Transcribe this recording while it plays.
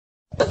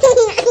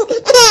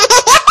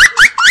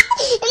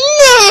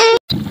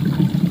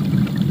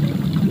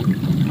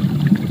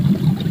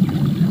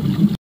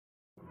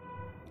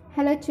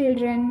Hello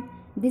children,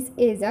 this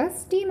is a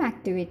STEAM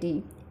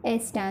activity.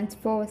 S stands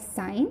for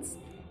science,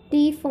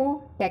 T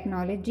for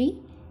technology,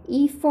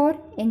 E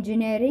for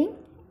engineering,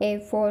 A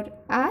for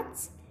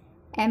arts,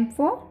 M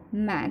for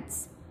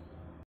maths.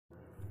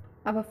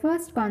 Our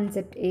first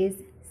concept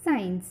is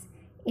science.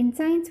 In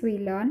science we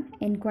learn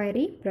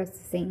inquiry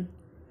processing.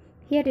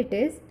 Here it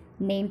is: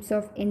 names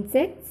of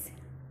insects,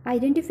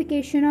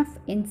 identification of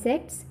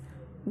insects,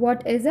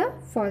 what is a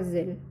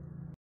fossil.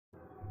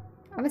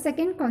 Our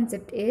second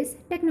concept is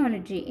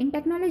technology. In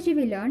technology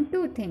we learn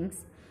two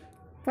things.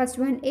 First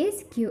one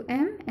is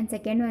QM and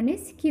second one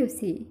is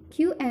QC.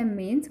 QM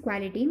means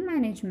quality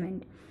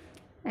management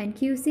and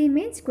QC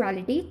means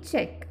quality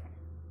check.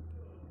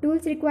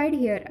 Tools required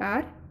here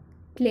are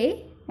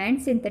clay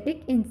and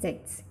synthetic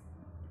insects.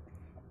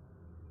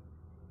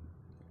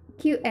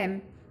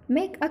 QM: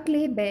 make a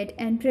clay bed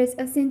and press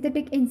a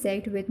synthetic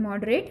insect with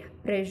moderate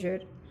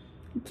pressure.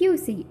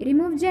 QC: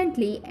 remove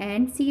gently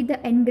and see the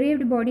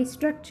engraved body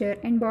structure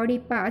and body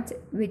parts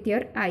with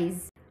your eyes.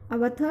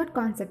 Our third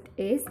concept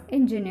is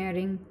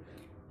engineering.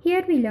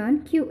 Here we learn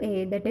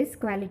QA, that is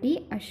quality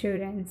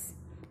assurance.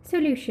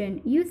 Solution: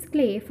 use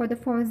clay for the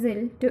fossil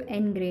to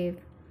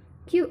engrave.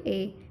 QA: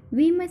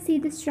 we must see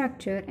the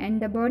structure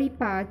and the body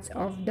parts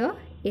of the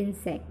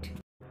insect.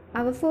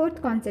 Our fourth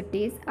concept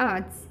is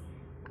arts.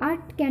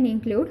 Art can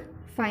include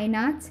fine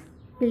arts,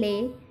 play,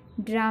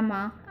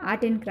 drama,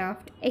 art and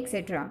craft,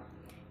 etc.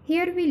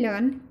 Here we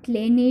learn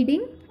clay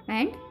kneading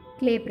and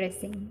clay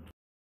pressing.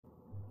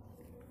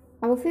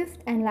 Our fifth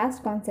and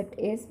last concept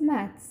is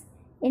maths.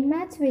 In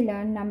maths we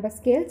learn number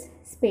skills,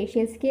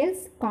 spatial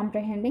skills,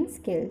 comprehending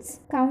skills.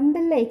 Count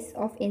the legs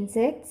of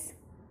insects,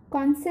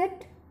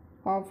 concept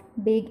of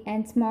big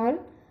and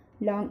small,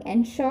 long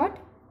and short,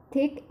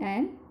 thick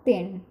and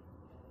thin.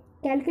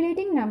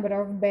 Calculating number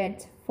of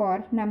beds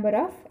for number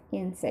of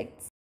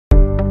insects.